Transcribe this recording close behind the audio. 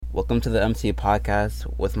Welcome to the MC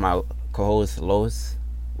podcast with my co-host Los.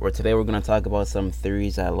 Where today we're going to talk about some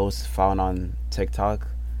theories that Los found on TikTok,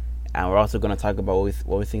 and we're also going to talk about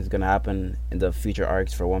what we think is going to happen in the future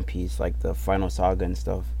arcs for One Piece, like the final saga and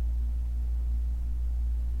stuff.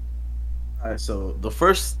 Alright, so the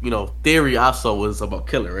first, theory I saw was about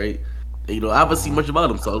Killer, right? And, I haven't seen much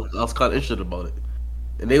about him, so I was kind of interested about it.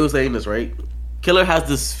 And they were saying this, right? Killer has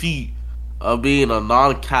this feat of being a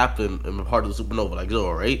non-captain and part of the supernova, like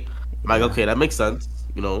Zoro, right? I'm like, okay, that makes sense.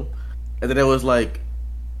 And then it was like,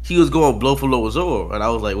 he was going blow for blow with Zoro, and I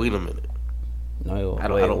was like, wait a minute. No, I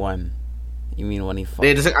don't. One. You mean when he fought?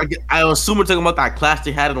 I assume we're talking about that clash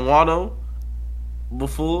they had in Wano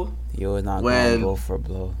before. He was not going blow for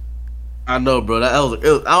blow. I know, bro. I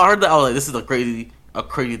heard that. I was like, this is a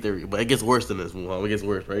crazy theory, but it gets worse than this. It gets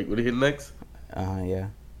worse, right? What do you hit next? Yeah.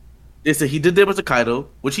 They said he did damage to Kaido,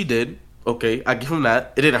 which he did. Okay, I give him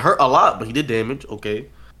that. It didn't hurt a lot, but he did damage. Okay,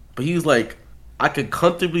 but he was like, I could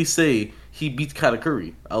comfortably say he beats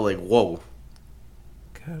Katakuri. I was like, whoa.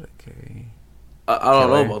 Katakuri. I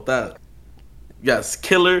don't know about that. Yes,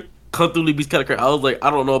 Killer comfortably beats Katakuri. I was like,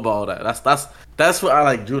 I don't know about all that. That's what I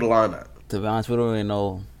like drew the line at. To be honest, we don't really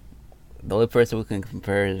know. The only person we can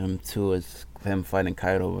compare him to is him fighting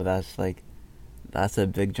Kaido, but that's a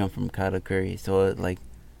big jump from Katakuri. So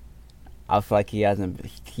I feel like he didn't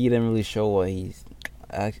really show what he's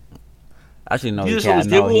actually no, he can't.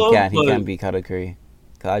 No, he can't beat Katakuri.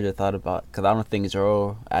 Cause I just thought about, cause I don't think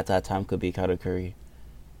Zoro at that time could beat Katakuri,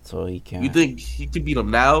 so he can't. You think he could beat him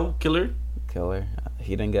now, Killer?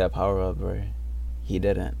 He didn't get a power up, bro. He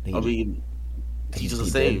didn't. He's just the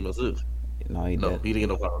same. That's it. No, he didn't get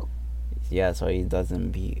no power up. Yeah, so he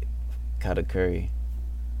doesn't beat Katakuri.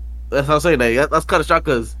 That's what I'm saying. That's kind of shocked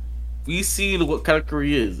because we seen what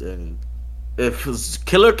Katakuri is, and if his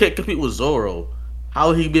Killer can't compete with Zoro, how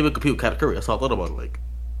would he be able to compete with Katakuri? That's all I thought about it.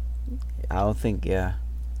 I don't think,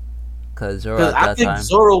 because Zoro at that I think time,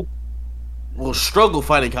 Zoro will struggle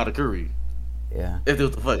fighting Katakuri. Yeah, if they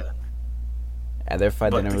was to fight. And their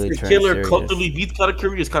fight didn't really turn Killer serious. comfortably beats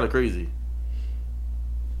Katakuri is kind of crazy.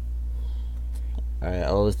 Alright,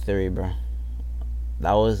 O's theory, bro.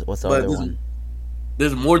 That was what's the other one?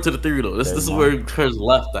 There's more to the theory though. This is where he turns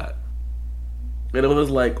left at. And it was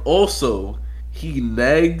like also he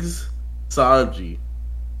nags Sanji.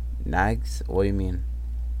 Nags? What do you mean?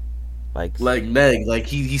 Like nags, like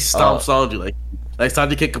he stomps Sanji, like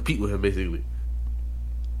Sanji can't compete with him basically.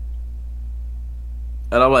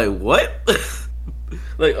 And I'm like, what?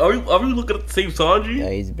 Like, are we looking at the same Sanji? Yeah,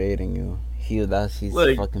 he's baiting you. He's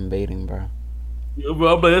fucking baiting, bro. Yeah,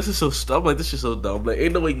 bro, I'm like, this is so dumb. I'm like,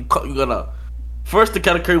 ain't no way you gonna. First, the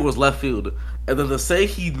Katakuri was left field, and then to say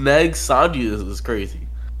he nags Sanji is crazy.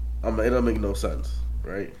 I'm like, it don't make no sense,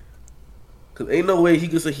 right? Cause ain't no way he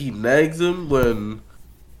could say he nags him when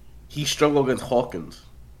he struggled against Hawkins.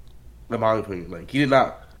 In my opinion, like he did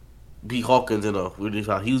not beat Hawkins in a really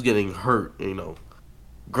fight. He was getting hurt,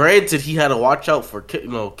 Granted, he had to watch out for Kid,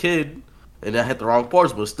 and that hit the wrong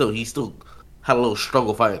parts, but still, he still had a little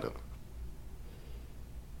struggle fighting him.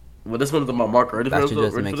 But this one's about Mark. Ready that for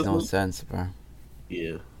just makes no sense, bro.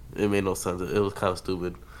 Yeah, it made no sense. It was kind of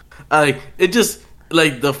stupid. It just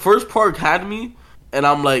the first part had me, and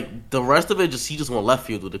I'm like, the rest of it he just went left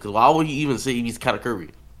field with it. Because why would he even say he's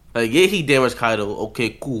Katakuri? Yeah, he damaged Kaido.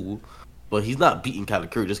 Okay, cool, but he's not beating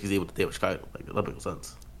Katakuri just because he's able to damage Kaido. That makes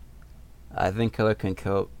sense. I think Killer can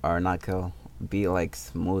beat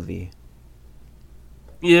Smoothie.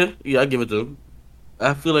 Yeah, I give it to him.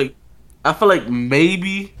 I feel like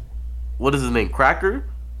maybe. What is his name? Cracker,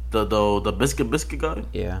 the biscuit guy.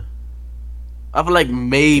 Yeah, I feel like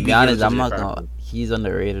maybe. To be honest, I'm not gonna. He's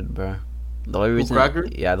underrated, bro. The only reason, Cracker?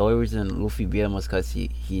 Yeah, the only reason Luffy beat him was because he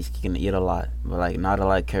can eat a lot, but not a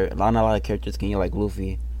lot of characters can eat like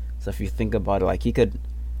Luffy. So if you think about it, I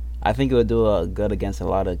think it would do good against a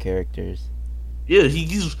lot of characters. Yeah, he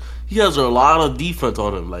has a lot of defense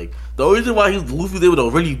on him. The only reason why Luffy was able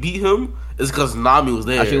to really beat him is because Nami was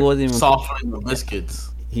there. Actually, it wasn't even softening the biscuits.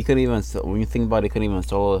 He couldn't even. When you think about it, he couldn't even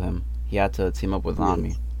solo him. He had to team up with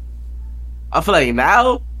Nami. I feel like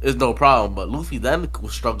now it's no problem, but Luffy then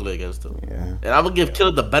was struggling against him. Yeah. And I'm gonna give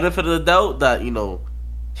Killer the benefit of the doubt that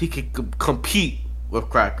he could compete with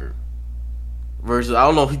Cracker. Versus, I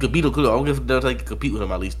don't know if he could beat him. I don't give him that he could compete with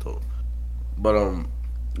him at least though. But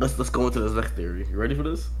let's go into this next theory. You ready for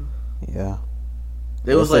this? Yeah.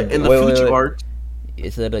 It was in the future arc.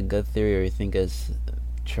 Is it a good theory or you think it's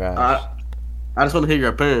trash? I just want to hear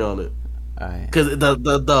your opinion on it. Alright. Because it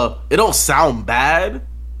don't sound bad,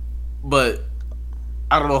 but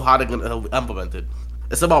I don't know how they're gonna implement it.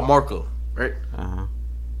 It's about Marco, right?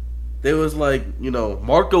 There was like,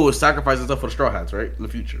 Marco was sacrificing stuff for the Straw Hats, right? In the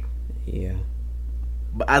future. Yeah.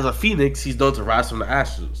 But as a Phoenix, he's known to rise from the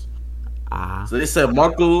ashes. Ah. So they said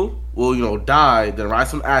Marco will, die, then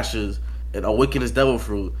rise from ashes and awaken his devil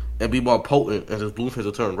fruit and be more potent and his blueprints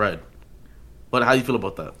will turn red. But how do you feel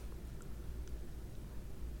about that?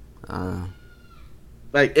 Uh.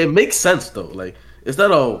 Like, it makes sense though. Like, it's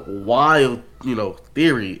not a wild,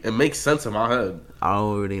 theory. It makes sense in my head. I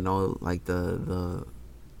don't really know like the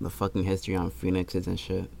fucking history on phoenixes and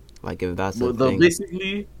shit. Like if that's a But the thing.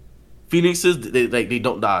 basically Phoenixes, they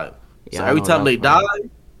don't die. So Yeah, I every know time that they die, part.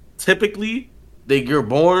 typically you're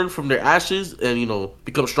born from their ashes and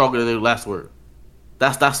become stronger than their last word.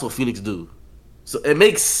 That's what Phoenix do. So it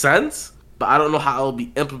makes sense, but I don't know how it'll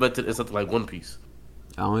be implemented in something like One Piece.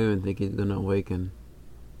 I don't even think he's gonna awaken.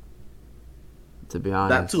 To be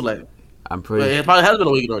That too, honest, like, I'm but pretty. it probably has been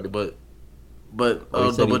awakened already, but Oh,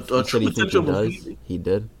 you said he. You true said he think he potential for does. Phoenix, He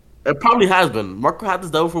did. it probably has been. Marco had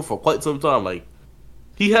this devil fruit for quite some time. Like,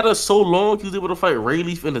 he had us so long, he was able to fight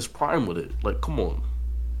Rayleigh in his prime with it. Like, come on.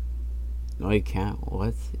 No, he can't.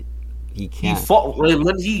 What? He He can't. fought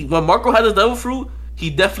when Marco had his devil fruit. He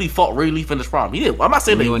definitely fought Rayleigh in his prime. He did. I'm not You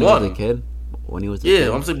saying they mean when he was a won. kid? When he was a Yeah, kid?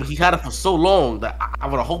 I'm saying, but he had it for so long that I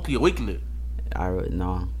would have hoped he awakened it.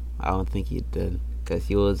 No, I don't think he did. Cause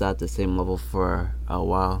he was at the same level for a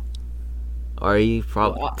while. Or he Well,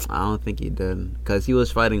 probably. I don't think he did. Cause he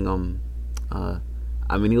was fighting uh,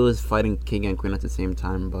 I mean he was fighting king and queen at the same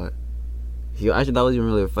time, but he actually that wasn't even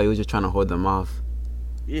really a fight. He was just trying to hold them off.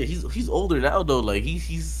 yeah, he's older now though. Like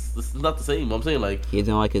he's it's not the same. I'm saying, like, He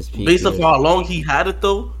didn't like his peak based off years. how long he had it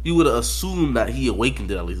though, you would assume that he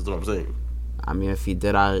awakened it at least. Is what I'm saying. I mean, if he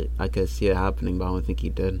did, I could see it happening, but I don't think he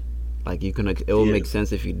did. Like you can, it would Yeah, make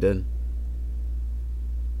sense if he did.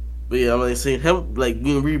 but yeah, I'm like saying him like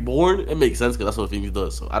being reborn. It makes sense because that's what Phoenix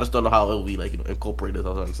does. So I just don't know how it will be like incorporated.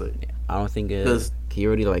 That's what I'm saying. I don't think it. Because He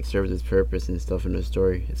already like serves his purpose and stuff in the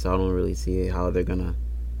story, so I don't really see how they're gonna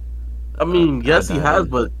I mean, add yes, he that has, in.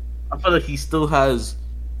 but I feel like he still has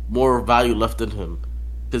more value left in him.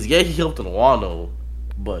 Because yeah, he helped in Wano,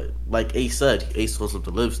 but like Ace said, Ace wants him to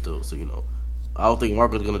live still. So I don't think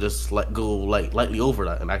Marco's gonna just let go like lightly over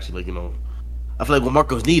that and actually I feel like when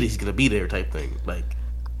Marco's needed, he's gonna be there type thing.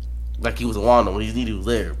 Like he was in Wano when he's needed, he was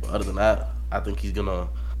there. But other than that, I think he's gonna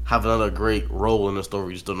have another great role in the story.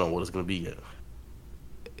 We just don't know what it's gonna be yet.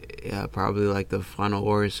 Yeah, probably like the final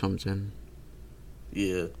war or something.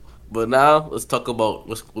 Yeah. But now let's talk about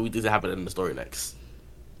what we think happened in the story next.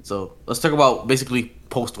 So let's talk about basically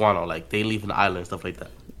post Wano, like they leaving the island and stuff like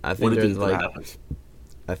that. I What think do you think there's is gonna like, happen?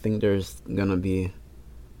 I think there's gonna be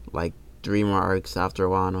like three more arcs after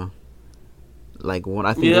Wano. Like one,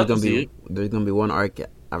 I think Yeah, I can see it. there's gonna be one arc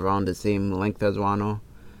around the same length as Wano,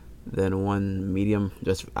 then one medium,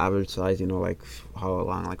 just average size, like how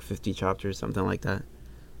long, like 50 chapters, something like that.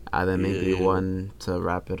 And then Yeah, maybe yeah. one to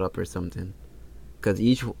wrap it up or something. Cause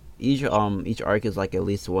each arc is like at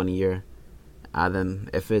least 1 year. And then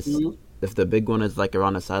Mhm. if the big one is like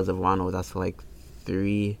around the size of Wano, that's like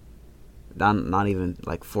three, not even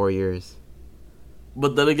like 4 years.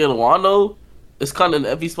 But then again, Wano is kind of an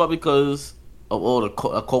empty spot because of all the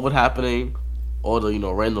COVID happening, all the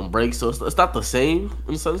random breaks. So it's not the same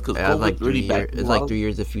in a sense because Yeah, it's COVID like three really years. backed It's like Wano. 3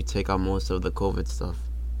 years if you take out most of the COVID stuff.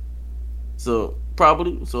 So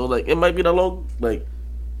probably like it might be that long. Like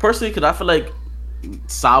personally, because I feel like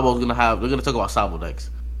Sabo's gonna have. They're gonna talk about Sabo next.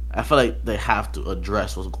 I feel like they have to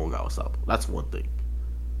address what's going on with Sabo. That's one thing.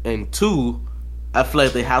 And two, I feel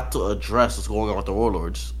like they have to address what's going on with the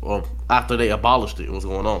warlords, or after they abolished it, what's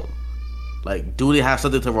going on. Like, do they have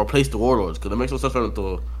something to replace the warlords? Because it makes no sense for them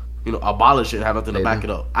to, abolish it and have nothing to They back do. it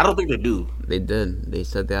up. I don't think they do. They did. They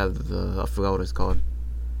said they have I forgot what it's called.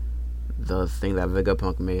 The thing that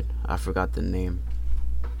Vegapunk made. I forgot the name.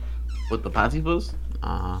 With the pacifist,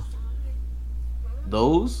 Uh huh.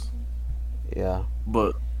 those, Yeah.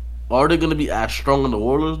 but are they gonna be as strong in the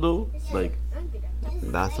warlords though? Like,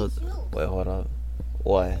 That's what. Wait, hold up.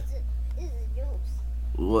 What?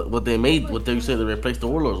 what they made, what they said to replace the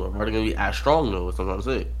warlords with, are they gonna be as strong though? That's what I'm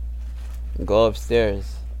trying to say. Go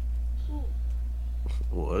upstairs.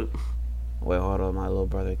 What? Wait, hold up. My little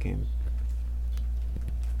brother came.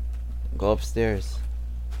 Go upstairs.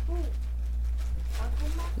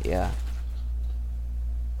 Yeah.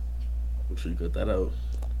 Make sure you cut that out.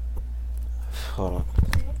 Hold up.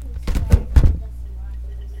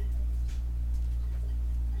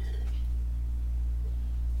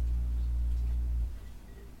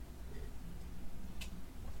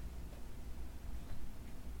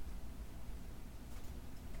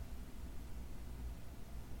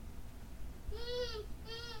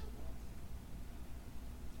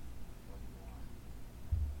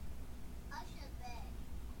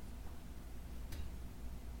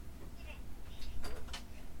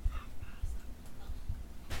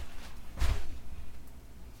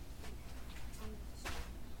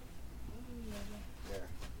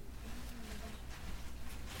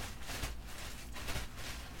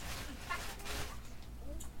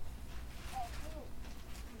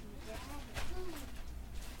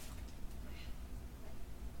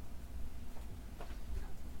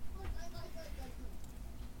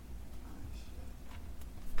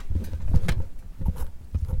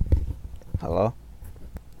 Hello?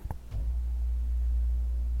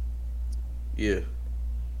 Yeah.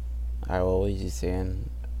 Alright, what was you saying?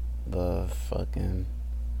 The fucking.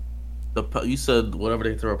 You said whatever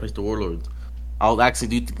they throw replace the warlords. I was actually,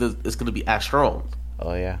 do you think that it's gonna be as strong?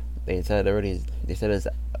 Oh, yeah. They said already. They said it's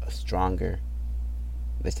stronger.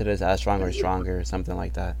 They said it's as strong or stronger, something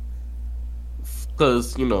like that.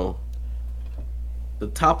 Because the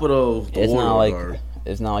top of the It's not warlords like. are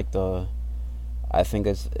It's not like the. I think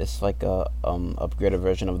it's like a upgraded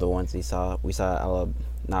version of the ones we saw at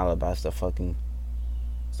not Alabasta, fucking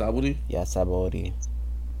Sabuti. yeah, Sabaody.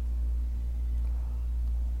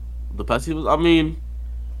 The passivos. I mean,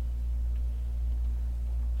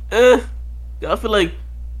 eh. I feel like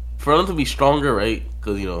for them to be stronger, right?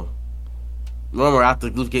 Because remember after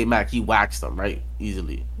Luke came back, he waxed them right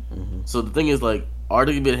easily. Hmm. So the thing is, like, are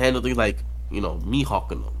they gonna be able to handle things like me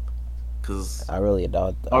hawking them? Because I really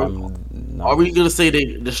doubt. are are No, we gonna say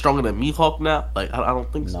they're stronger than Mihawk now? Like, I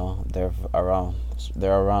don't think so. no, they're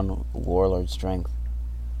around warlord strength.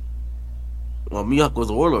 Well, Mihawk was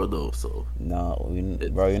a warlord though, so No,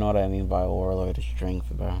 bro, it's. you know what I mean by warlord strength,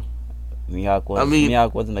 bro. I mean,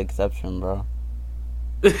 Mihawk was an exception, bro.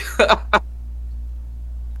 what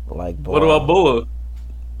Like about boy, Boa?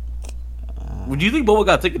 uh, Would you think Boa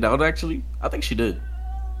got taken down? Actually, I think she did.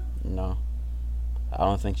 no, I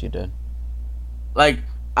don't think she did. Like,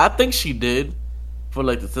 I think she did for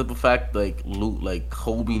like the simple fact like Luke, like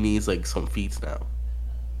Kobe needs like some feats now.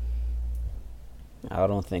 I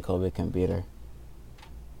don't think Kobe can beat her.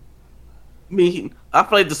 I mean, I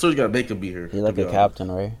feel like the story's gonna make him be here. He's To like be a honest,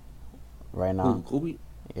 captain, right? Right who now, Kobe?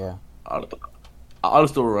 yeah. I, I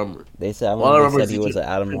honestly don't remember. They said I All I remember they remember said is he he was kept an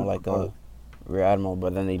admiral, training like for a rear admiral,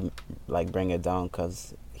 but then they like bring it down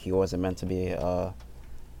because he wasn't meant to be a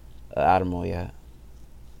admiral yet.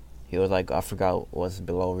 He was like I forgot what's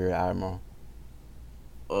below rear admiral,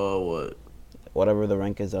 what? whatever the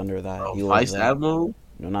rank is under that. He was Vice Admiral?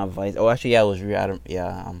 no, not vice. Oh, actually, yeah, it was rear admiral.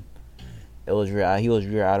 Yeah, it was rear. He was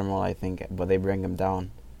rear admiral, I think, but they bring him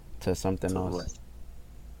down to something Something like else.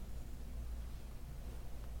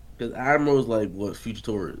 because Admiral is like what Future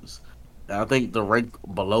Tour is. And I think the rank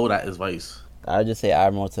below that is Vice. I just say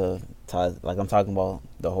admiral like I'm talking about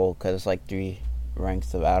the whole because it's like three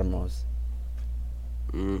ranks of admirals.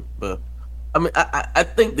 But I mean, I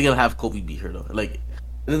think they're gonna have Kobe beat her though. Like it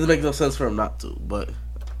doesn't make no sense for him not to. But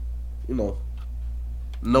you know,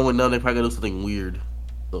 knowing now they probably gonna do something weird.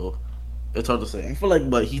 So it's hard to say. I feel like,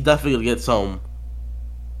 but he's definitely gonna get some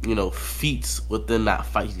feats within that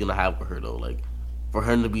fight he's gonna have with her though. Like for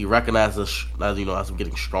him to be recognized as him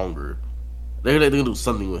getting stronger. They're gonna do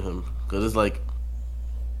something with him because it's like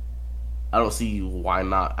I don't see why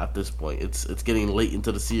not at this point. It's getting late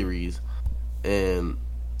into the series, and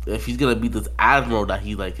if he's gonna be this admiral that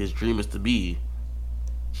he like his dream is to be,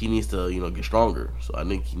 he needs to get stronger. So I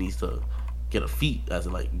think he needs to get a feat as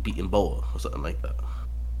in like beating Boa or something like that.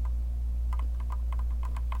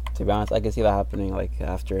 To be honest, I can see that happening like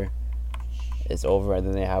after it's over, and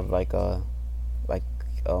then they have like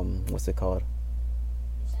what's it called?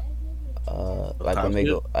 A Like when time they skip.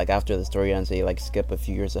 go like after the story ends, they like skip a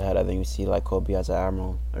few years ahead. I think you see like Kobe as an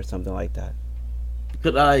admiral or something like that.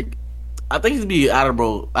 Cause I think he's gonna be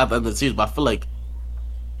admiral at the end of the series, but I feel like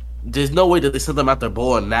there's no way that they sent him after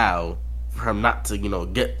Boa now for him not to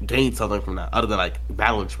get gain something from that other than like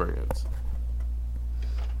battle experience.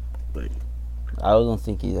 Like I don't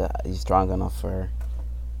think he's strong enough for her.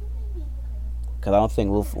 Cause I don't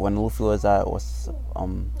think when Luffy was at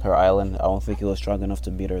her island, I don't think he was strong enough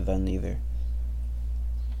to beat her then either.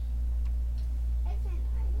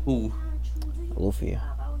 who? Luffy,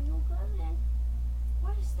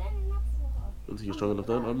 Is he strong enough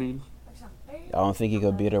then? I mean, I don't think he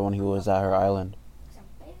could beat her when he was at her island.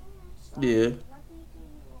 yeah,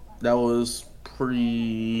 that was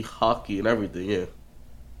pre hockey and everything. Yeah,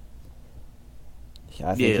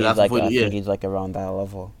 I think yeah, that's before. I Yeah, think he's like around that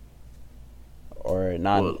level or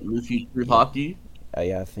not. well, Luffy pre Yeah, hockey,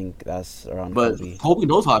 yeah, I think that's around but Kobe. Kobe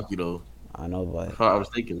knows hockey though. I know, but If I'm not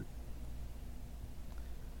mistaken.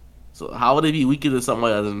 So how would they be weaker than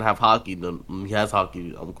somebody that doesn't have hockey? Then when he has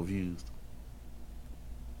hockey, I'm confused.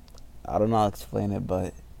 I don't know how to explain it.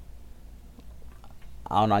 But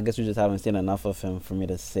I don't know. I guess we just haven't seen enough of him for me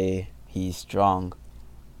to say he's strong.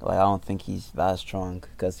 Like I don't think he's that strong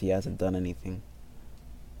because he hasn't done anything.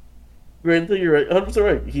 Granted, you're right, 100%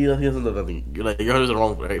 right. He hasn't done nothing. You're 100%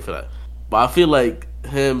 wrong right for that. But I feel like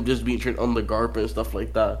him just being trained on the Garp and stuff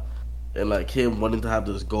like that, and like him wanting to have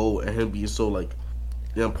this goal and him being so like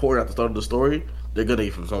important at the start of the story, they're gonna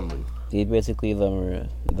eat from something. He's basically the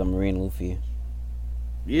Marine Luffy.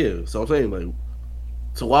 Yeah, so I'm saying like,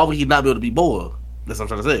 so why would he not be able to be Boa? That's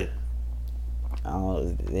what I'm trying to say.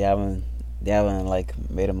 they haven't like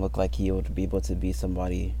made him look like he would be able to be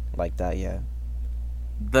somebody like that yet.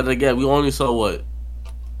 Then again, we only saw what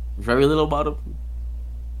very little about him.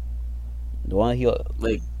 The one he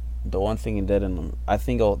Like, the one thing he did, and I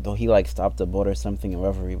think though he like stopped the boat or something in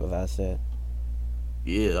Reverie, but that's it.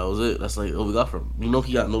 yeah, that was it. That's like all we got from him. You know,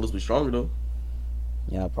 he got noticeably stronger though.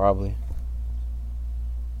 Yeah, probably.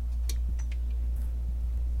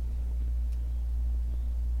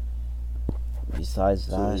 Besides So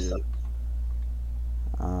that, yeah,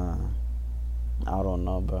 uh, I don't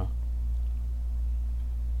know, bro.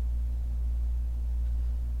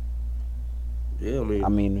 yeah. I I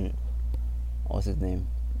mean, mean, what's his name?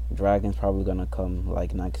 Dragon's probably gonna come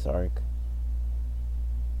like next arc.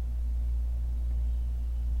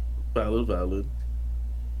 valid, valid.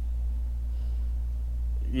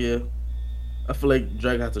 Yeah, I feel like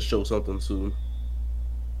Drag has to show something soon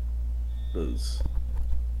because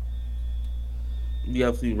you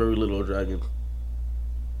have seen very little of Dragon.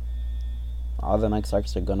 All the next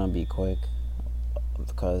arcs are gonna be quick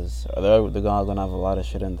because they're gonna have a lot of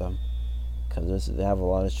shit in them. Because they have a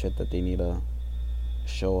lot of shit that they need to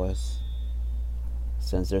show us.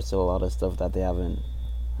 Since there's still a lot of stuff that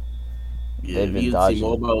Yeah, they've been we see more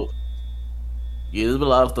dodging. about. Yeah, there's been a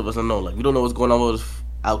lot of stuff us unknown. Like we don't know what's going on with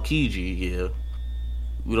Aokiji here.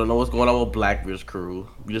 We don't know what's going on with Blackbeard's crew.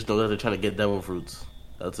 We just know that they're trying to get devil fruits.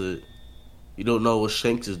 That's it. You don't know what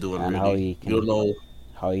Shanks is doing And really. You don't know.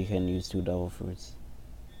 how he can use two devil fruits.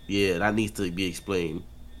 Yeah, that needs to be explained.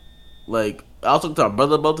 Like I was talking to our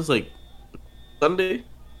brother about this like Sunday.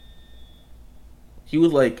 He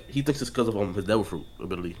was like he thinks it's because of his devil fruit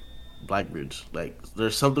ability, Blackbeard's. Like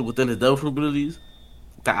there's something within his devil fruit abilities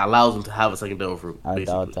that allows him to have a second devil fruit. I doubt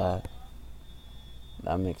Basically, that.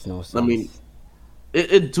 That makes no I mean, sense.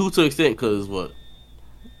 it do to an extent because what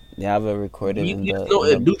They have it recorded in we just the know in it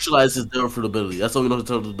the neutralizes his devil fruit ability. That's all we know the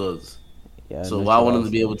turtle does. yeah, So I want him to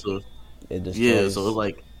neutralize be it. able to. It Yeah, so it's destroys.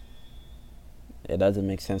 like It doesn't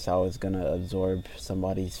make sense how it's gonna absorb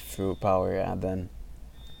somebody's fruit power and then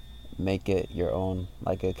make it your own.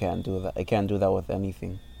 Like it can't do that. It can't do that with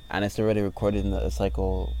anything. And it's already recorded in the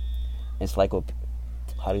encyclo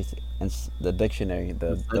how do you say the dictionary,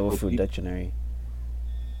 the devil fruit encyclopedia. dictionary.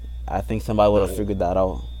 I think somebody would have No, figured that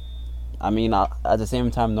out. I mean, at the same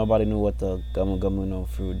time, nobody knew what the Gamu Gamu no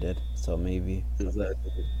fruit did, so maybe.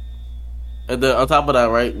 exactly. And then on top of that,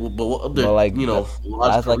 right? But what But other like that's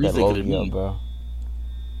logical like a reason could it Logia, be? bro.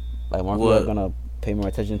 Like more people are What gonna pay more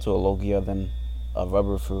attention to a Logia than a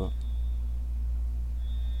rubber fruit.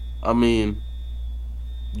 I mean,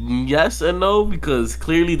 yes and no because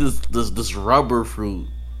clearly this rubber fruit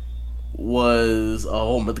was a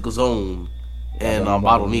whole mythical zone Yeah, but and nobody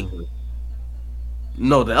Bottle knew. Nika.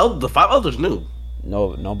 No, the five others knew.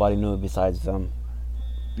 No, nobody knew besides them.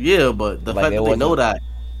 Yeah, but the Like fact it that they know wasn't. that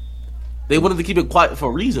they wanted to keep it quiet for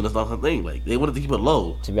a reason. That's not the thing. Like they wanted to keep it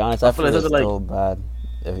low. To be honest, So I I feel like feel it's something like still bad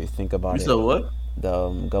if you think you about said it. what? The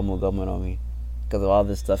Gamu Gamu no Mi, because of all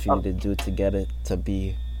the stuff you need to do to get it to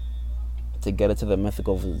the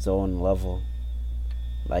mythical zone level.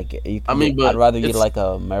 Like you I can get. mean, I'd but rather get it's. like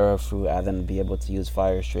a mirror fruit and then be able to use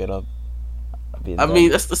fire straight up. I mean,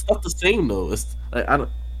 Then that's not the same though. It's like I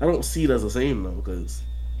don't see it as the same though because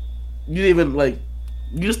you didn't even like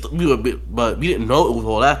you just knew a bit, but we didn't know it was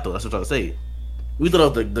all that though. That's what I'm trying to say. We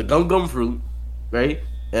thought of the gum fruit, right,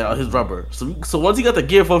 and his hmm rubber. So once he got the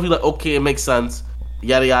gear for, he's like, okay, it makes sense.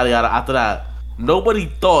 Yada yada yada. After that, nobody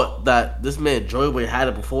thought that this man Joyboy had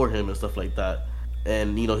it before him and stuff like that,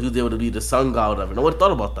 and he was able to be the sun god or whatever. Nobody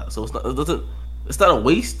thought about that. So it's not. It doesn't. It's not a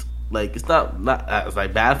waste. Like it's not as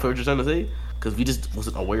like bad for what you're trying to say because we just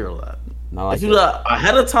wasn't aware of that. not If like you knew it. that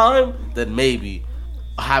ahead of time, then maybe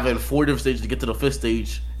having four different stages to get to the fifth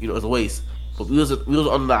stage, is a waste. But we was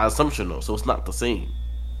under that assumption though, so it's not the same.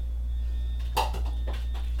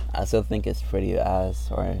 I still think it's pretty ass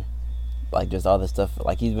or like just all the stuff.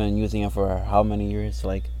 Like he's been using it for how many years?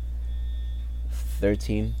 Like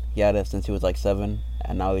 13. He had it since he was like 7,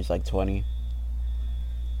 and now he's like 20.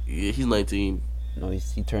 Yeah, he's 19. No,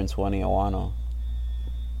 he turned 20 a Wano.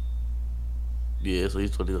 Yeah, so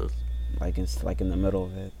he's 20. Like in the middle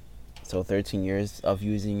of it. So 13 years of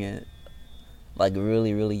using it, like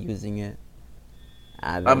really, really using it.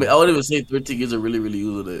 And I mean, then I wouldn't even say 13 years of really, really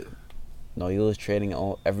using it. no, he was trading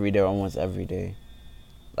every day, almost every day.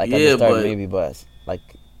 Like at the Yeah, start, but maybe, but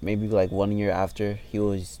like maybe like 1 year after, he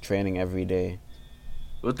was training every day.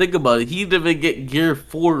 think about it. He didn't even get Gear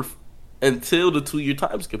 4 until the 2-year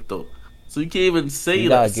time skip, though. So you can't even He say that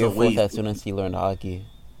got it's a Gear Fourth waste. as soon as he learned hockey.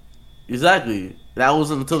 Exactly. That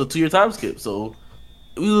wasn't until the 2-year time skip. So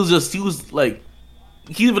he was like,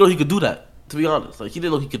 he didn't even know he could do that. To be honest, like he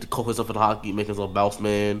didn't know he could call himself in hockey, make himself bounce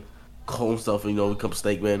man, call himself, become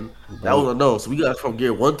snake man. That But was unknown. So we got from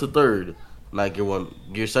gear one to third, not gear one,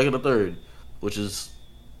 gear second to third, which is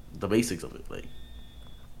the basics of it. Like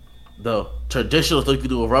the traditional stuff you could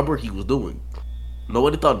do with rubber, he was doing.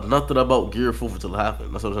 Nobody thought nothing about gear four until it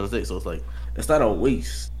happened. That's what I'm trying to say. So it's like it's not a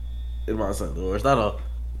waste in my sense, or it's not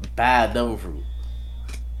a bad devil fruit.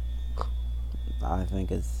 I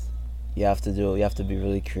think it's you have to be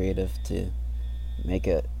really creative to make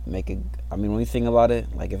it. I mean, when you think about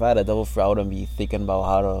it, like if I had a double fruit, I wouldn't be thinking about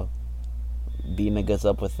how to beat niggas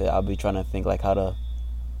up with it. I'll be trying to think like how to,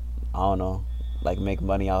 I don't know, like make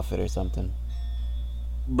money off it or something.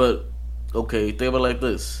 But okay, think about it like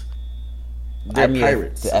this: I they're mean,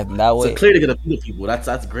 pirates, in that so way, clearly they're gonna beat people.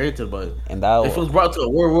 That's granted, but in that if it was brought to a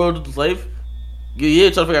world life, yeah,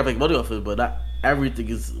 trying to figure out how to make money off it, but not everything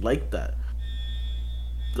is like that.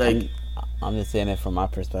 I'm Like, I'm just saying it from my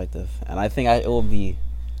perspective, and I think it will be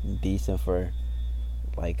decent for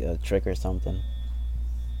like a trick or something,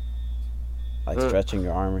 like uh, stretching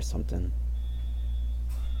your arm or something.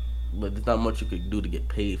 but there's not much you could do to get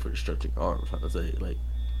paid for stretching arms. How to say, Like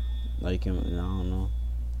I don't know,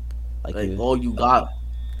 like like you, all you got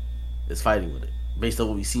is fighting with it, based on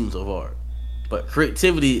what we've seen so far. But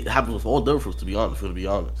creativity happens with all different fruits. To be honest, to be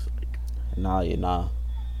honest, nah.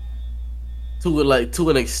 to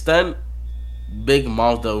an extent, Big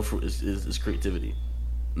Mom's devil fruit is creativity.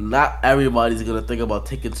 Not everybody's gonna think about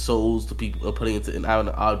taking souls to people, putting it to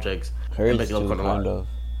inanimate objects and Hers making them too, come kind alive. of.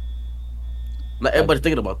 Not Like everybody's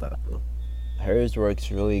thinking about that. Bro. hers works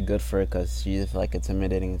really good for it because she's like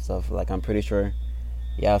intimidating and stuff. Like I'm pretty sure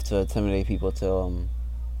you have to intimidate people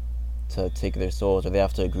to take their souls, or they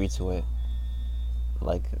have to agree to it.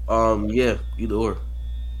 Like Yeah, either or.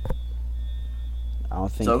 I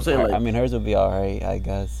don't So think I'm saying I mean hers would be all right, I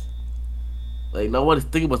guess. like nobody's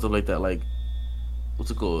thinking about stuff like that. Like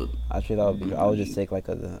what's it called? Actually, that would be. I would just take like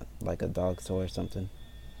a dog soul or something.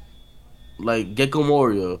 Like Gecko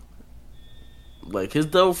Moria. Like his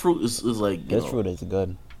devil fruit is like His fruit is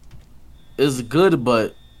good. is good,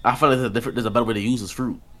 but I feel like there's a better way to use his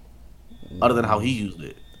fruit other than how he Mm, used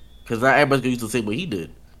it. Because not everybody's gonna use it the same way he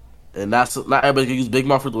did, and that's not everybody's gonna use Big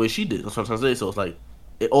Mouth fruit the way she did. That's what I'm trying to say. So it's like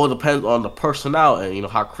it all depends on the personnel and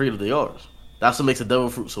how creative they are. That's what makes the devil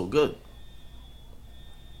fruit so good.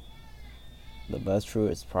 the best fruit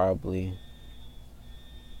is probably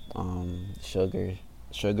sugar,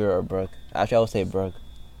 sugar or Brook. Actually, I would say Brook.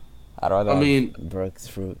 I'd rather I have mean, Brook's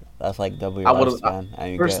fruit. That's like double your I would lifespan,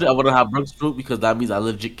 and you get personally I wouldn't have Brooks fruit because that means I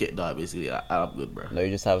legit can't die. Basically, I'm good, bro. no. You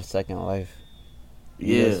just have a second life.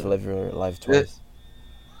 You just Yeah. live your life Yeah. twice.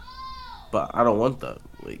 But I don't want that.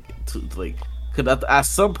 Cause at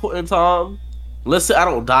some point in time, let's say I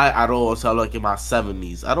don't die at all until I'm like in my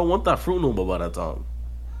 70s. I don't want that fruit no more by that time.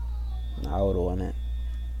 I would want it.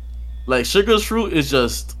 Like sugar's fruit is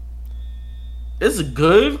just, it's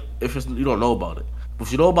good if you don't know about it. But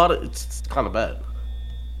if you know about it, it's kind of bad.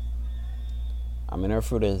 I mean, her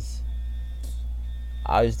fruit is.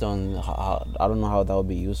 I just don't. I don't know how that would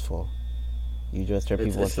be useful. You just turn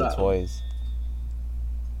people It's into not. toys.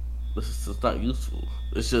 It's not useful.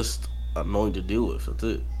 It's just annoying to deal with. That's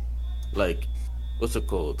it. Like, what's it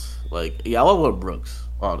called? Like, yeah, I would want Brooks.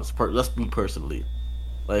 Honest, that's me personally.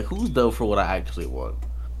 Like, who's there for what I actually want?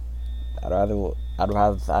 I'd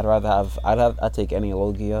rather. I'd take any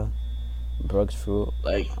Logia, Brooks fruit.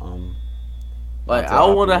 Like, Not too I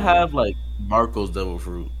want happy to with it. have like Marco's devil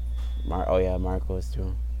fruit. Oh yeah, Marcos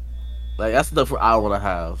too. Like that's the fruit I want to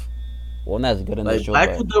have. One that's good in the Like show,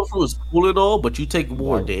 Black but devil fruit is cool and all, but you take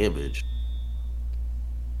more that damage.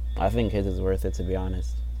 I think his is worth it to be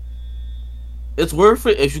honest. It's worth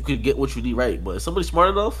it if you could get what you need right. But if somebody's smart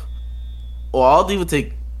enough, or I'll even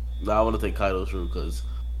take. No, I want to take Kaido's fruit because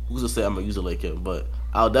who's to say I'm gonna use it like him? But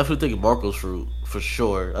I'll definitely take Marco's fruit for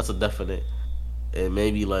sure. That's a definite. And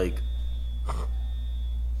maybe like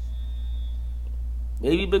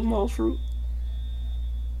maybe Big Mom's fruit.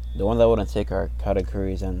 The ones I wouldn't take are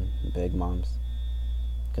Katakuris and Big Moms,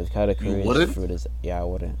 because You Katakuri's wouldn't? fruit is I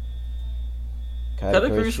wouldn't.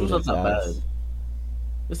 Katakuri's Katakuri's fruit fruit's is not that bad. ass.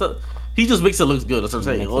 It's not. He just makes it look good. That's what I'm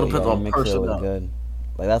saying. It all depends He on makes it look personnel. good.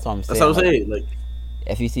 Like that's what I'm That's what saying. I'm Like saying. Like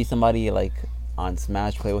if you see somebody like on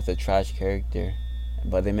Smash play with a trash character,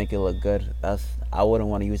 but they make it look good, I wouldn't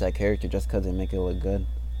want to use that character just because they make it look good.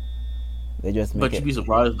 They just make but it. you'd be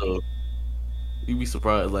surprised though. You'd be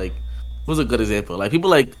surprised. Like, what's a good example? Like people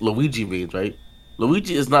like Luigi means right.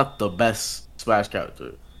 Luigi is not the best Smash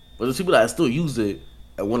character, but there's people that still use it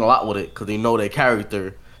and win a lot with it because they know their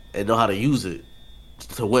character and know how to use it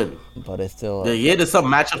to win. But it's still Yeah, there's some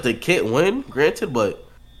matchups they can't win, granted, but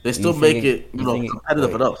They You still think make it? it, You think it?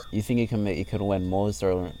 competitive Wait. enough. You think it can make? It could win most,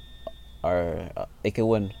 or it could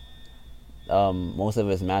win most of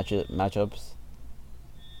its matchups.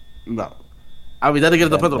 No, I mean that again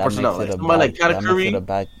depends Then on the that personnel. makes it Like a somebody like bad. Cat That makes it Curry,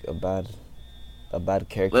 a bad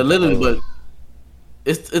character like to play literally, with. but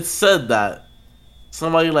it's said that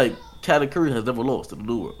somebody like Cat Curry has never lost in the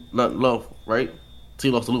New World. Not love, right? So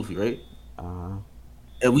he lost to Luffy, right? Uh,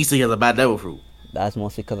 And we say he has a bad devil fruit. that's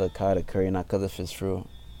mostly because of Kyler Curry, not because of his fruit.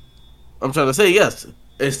 I'm trying to say yes.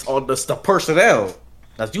 It's on the personnel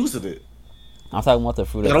that's using it. I'm talking about the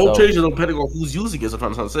fruit It don't itself. change it depending on who's using it. That's what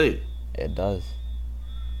I'm trying to say. It does.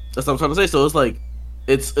 That's what I'm trying to say. So it's like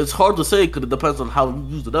it's hard to say because it depends on how you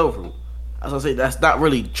use the devil fruit. As I say, that's not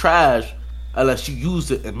really trash unless you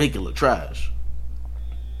use it and make it look trash.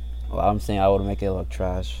 Well, I'm saying I would make it look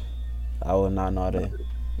trash. I would not know how to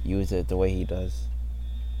use it the way he does.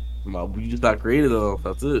 No, you just not creative enough.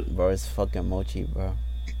 That's it. Bro, it's fucking mochi, bro.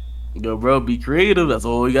 Yo, bro, be creative. That's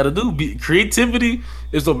all you gotta do. Creativity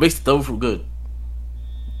is what makes the devil fruit good.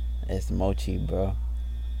 It's mochi, bro.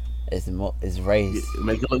 It's rice.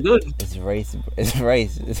 Make it look good. It's rice. It's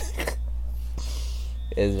rice.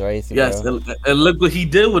 It's rice, Yes, bro. and look what he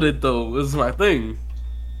did with it though. This is my thing.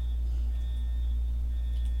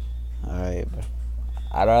 All right, bro.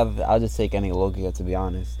 I'll just take any Logia, to be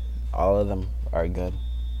honest. All of them are good,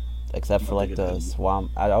 except for I'll take like it the then.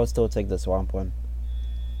 swamp. I would still take the swamp one.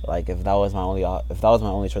 Like if that was my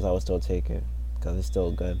only choice, I would still take it because it's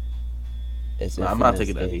still good. It's Nah, I'm not infinite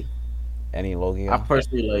taking state. any. Any I Logia.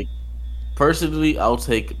 personally like. Personally, I'll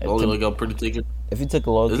take the only To, like I'm pretty taking. if you took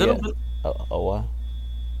a Is it? Logia, what?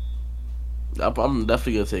 I'm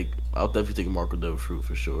definitely gonna take. I'll definitely take Marco Devil Fruit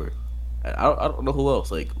for sure. I don't know who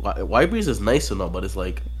else. Like White Breeze is nice enough, but it's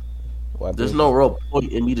like What there's Breeze? no real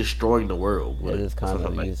point in me destroying the world. It But is that's kind what of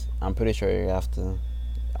I'm like. used. I'm pretty sure you have to.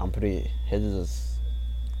 I'm pretty. His is.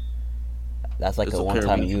 That's like It's a a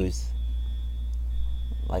one-time pyramid. use.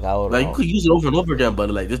 Like I would. Like you could use it over and over again, but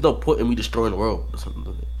like there's no point in me destroying the world or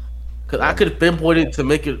something. Cause I Yeah. could pinpoint it to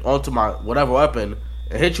make it onto my whatever weapon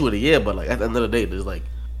and hit you with it, yeah. But like at the end of the day, there's like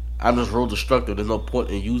I'm just real destructive. There's no point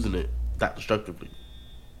in using it that destructively.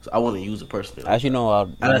 So I wouldn't use it personally like Actually, that. no.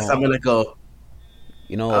 Unless I'm in like a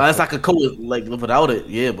You know. unless I could code like live without it,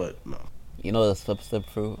 yeah. But no. You know the slip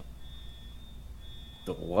fruit.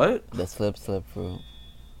 The what? The slip fruit.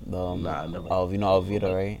 The Nah, I never. you know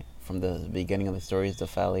Alvita, right? From the beginning of the story, is the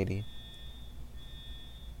fat lady.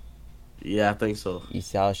 Yeah, I think so. You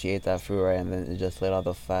see how she ate that fruit, right? And then it just let all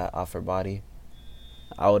the fat off her body.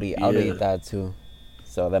 I would eat Yeah, that too.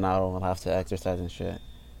 So then I don't have to exercise and shit.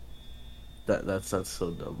 that's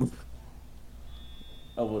so dumb.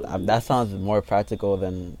 I wouldn't do That it. sounds more practical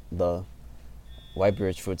than the white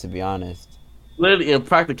birch fruit, to be honest. Literally in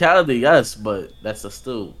practicality, yes, but that's a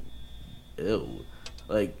still ew.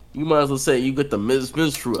 Like you might as well say you get the Miss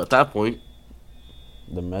fruit at that point.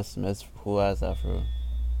 The miss, who has that fruit?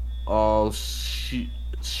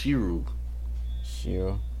 Shiru.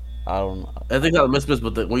 Shiro. I don't know. I think not Miss,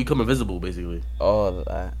 but when you come invisible, basically. Oh,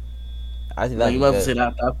 that. I think Like that's you might as well say good. that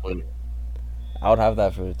at that point. I would have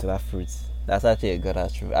that fruit. To that fruits. That's actually a good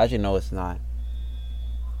ass fruit. Actually, no, it's not.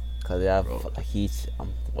 Cause they have Bro, heat.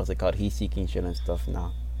 What's it called? Heat seeking shit and stuff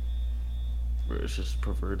now. bro, it's just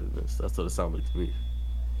pervertedness. That's what it sounds like to me.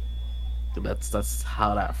 That's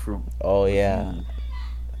how that fruit Oh was yeah, used.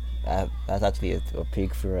 that's actually a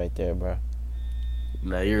peak fruit right there, bro.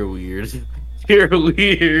 Nah, you're weird. You're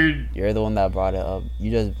weird. You're the one that brought it up.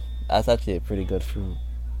 That's actually a pretty good fruit.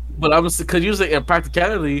 But I'm because you say in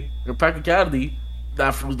practicality,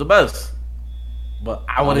 that fruit's the best. But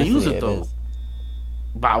I wouldn't use Honestly, it it though. is.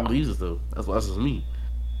 But I would use it though. That's just me.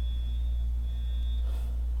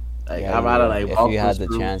 Like Yeah, I'd you rather would. like If you walk had this the fruit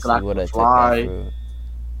chance, because I you would can have took that fly. fruit.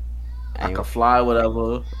 I And can fly,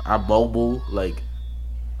 whatever. I'm mobile. Like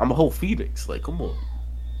I'm a whole phoenix. Like come on.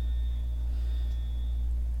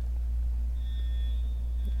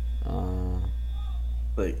 uh,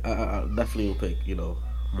 Like I definitely will pick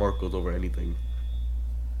Marcos over anything.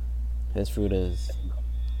 his fruit is.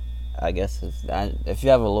 I guess it's that. If you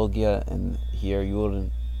have a Logia in here, you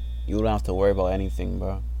wouldn't have to worry about anything,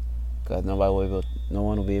 bro. Cause no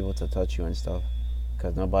one will be able to touch you and stuff.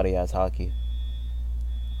 Cause nobody has hockey.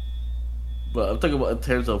 But I'm talking about in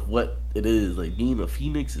terms of what it is. Like being a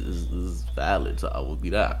phoenix is valid. So I would be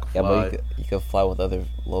that. I can Yeah, but fly. you could fly with other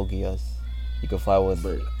Logias. You could fly with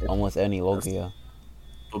But almost any that's Logia.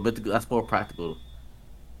 that's more practical.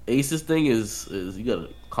 Ace's thing is you gotta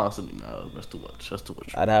constantly that's too much. That's too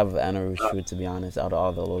much. I'd have Anaru's fruit, to be honest, out of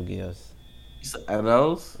all the Logias. You said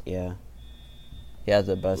NLs? Yeah, he has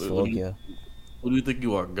the best What do you Logia. what do you think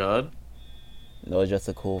you are, God? No, it's just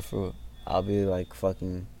a cool fruit. I'll be like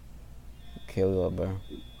fucking kill you, bro.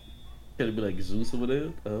 Can it be like Zeus over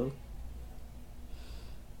there?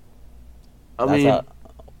 I That's how. mean,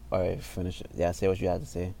 All right, finish it. Yeah, say what you had to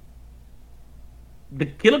say. the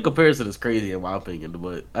killer comparison is crazy in my opinion,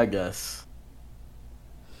 but I guess.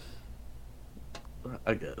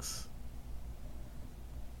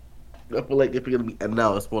 I feel like if you're gonna be, and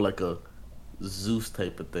now it's more like a Zeus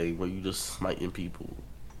type of thing where you just smiting people.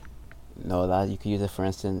 No, that you could use it for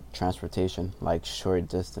instant transportation, like short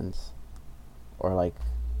distance, or like,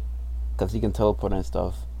 cause you can teleport and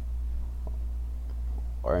stuff,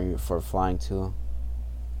 or for flying too,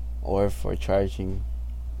 or for charging,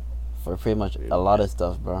 for pretty much a lot of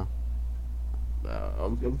stuff, bro. Nah,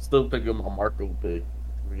 I'm still picking my Marco pick.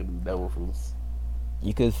 Freaking devil fruits.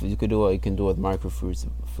 You could do what you can do with micro fruit,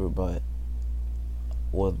 but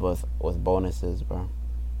with bonuses, bro.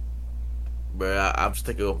 But I'm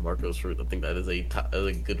sticking with Marco's fruit. I think that is that is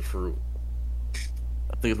a good fruit.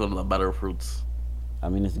 I think it's one of the better fruits. I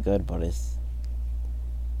mean, it's good, but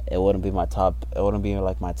it wouldn't be my top. It wouldn't be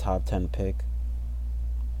like my top 10 pick.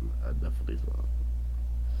 I definitely so.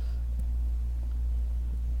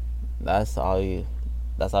 That's all you.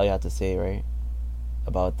 That's all you have to say, right?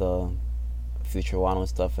 About the future Wano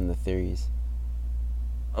stuff and the theories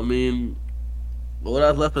I mean, what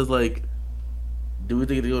I left is like, do we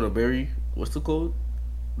think they're gonna bury what's it called?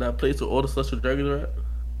 That place where all the celestial dragons are at?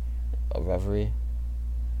 of Reverie.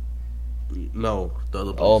 No, the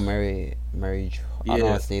other Oh, place. Mary. I don't know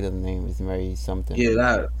how Yeah, to say the name. It's Mary something. yeah,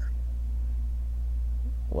 that.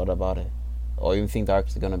 What about it? Oh, you think the Ark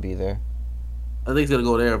is gonna be there? I think it's gonna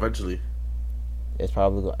go there eventually. It's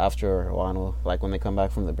probably after Wano. Like when they come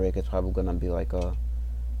back from the break, it's probably gonna be like a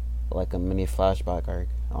mini flashback arc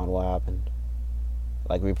on what happened.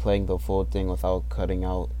 Like replaying the full thing without cutting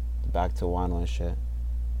out back to Wano and shit.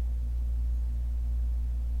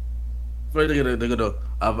 Right, they're gonna.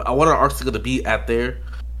 I want our arcs gonna be at there.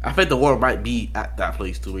 I think the war might be at that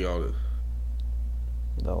place to be honest.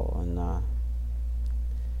 Though, nah,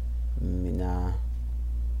 nah,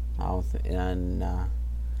 I don't think, nah.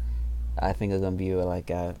 I think it's gonna be like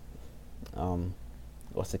at um,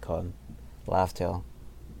 what's it called, Laugh Tale,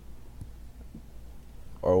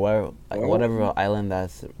 or where like Well, whatever island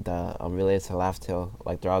that related to Laugh Tale.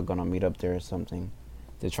 Like they're all gonna meet up there or something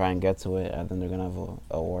to try and get to it, and then they're gonna have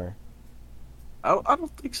a war. I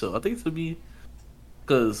don't think so. I think it's gonna be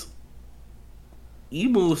because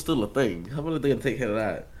emo is still a thing. How about they gonna take care of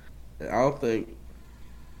that? And I don't think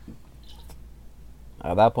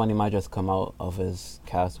At that point, he might just come out of his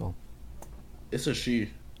castle. it's a she.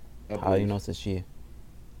 I How you know believe. it's a she?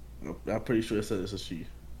 I'm pretty sure it said it's a she.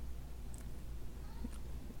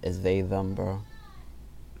 It's they them, bro.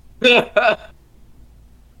 Yeah,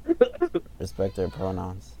 Respect their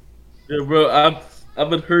pronouns. bro. I've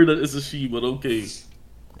been heard that it's a she, but okay.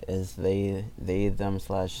 Is they them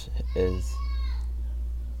slash is.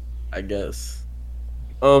 I guess.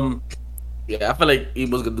 Yeah, I feel like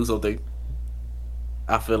emo's gonna do something.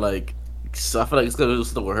 I feel like I feel like it's gonna do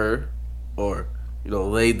something with her, or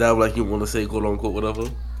lay down like you want to say, quote unquote, whatever.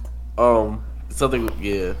 Something,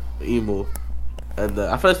 yeah, emo, and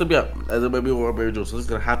I feel like it's gonna be as it may be with Mary Jo, so it's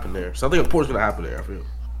gonna happen there. Something important's gonna happen there. I feel.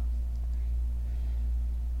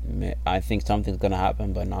 I think something's gonna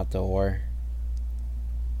happen, but not the war.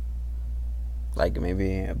 Like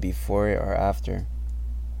maybe before it or after.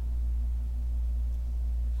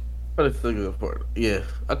 I feel like something important. Yeah,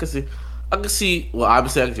 I can see. I can see. Well,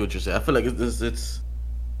 obviously, I can see what you're saying. I feel like it's.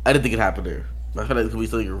 I didn't think it happened there. I feel like it could be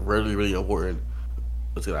something really, really important.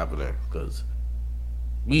 What's gonna happen there? Because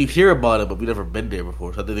we hear about it, but we never been there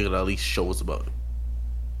before. So I think they're gonna at least show us about it.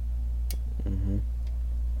 Hmm.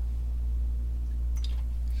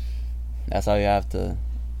 That's how you have to.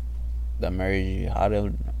 The Mary. How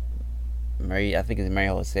to Mary? I think it's Mary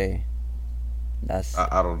Jose. That's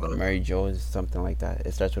I don't know. Mary Joe's something like that.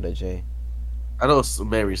 It starts with a J. I know it's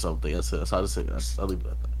Mary something. That's how to say that. I'll leave it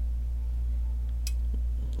at that.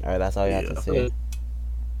 All right, that's all you have Yeah, to say.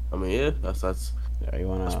 I mean, yeah, Are you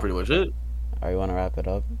that's wanna? pretty much it. Are you wanna wrap it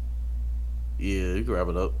up? Yeah, you can wrap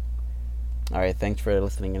it up. All right, thanks for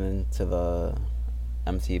listening in to the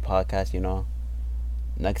MC podcast.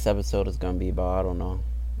 Next episode is gonna be about, I don't know,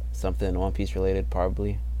 something One Piece related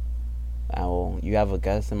probably. You have a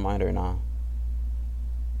guest in mind or not?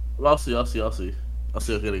 Well, I'll see. I'll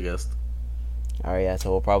get a guest. All right, yeah.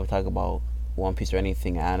 So we'll probably talk about One Piece or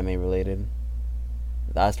anything anime related.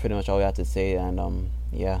 That's pretty much all we have to say, and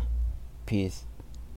yeah, peace.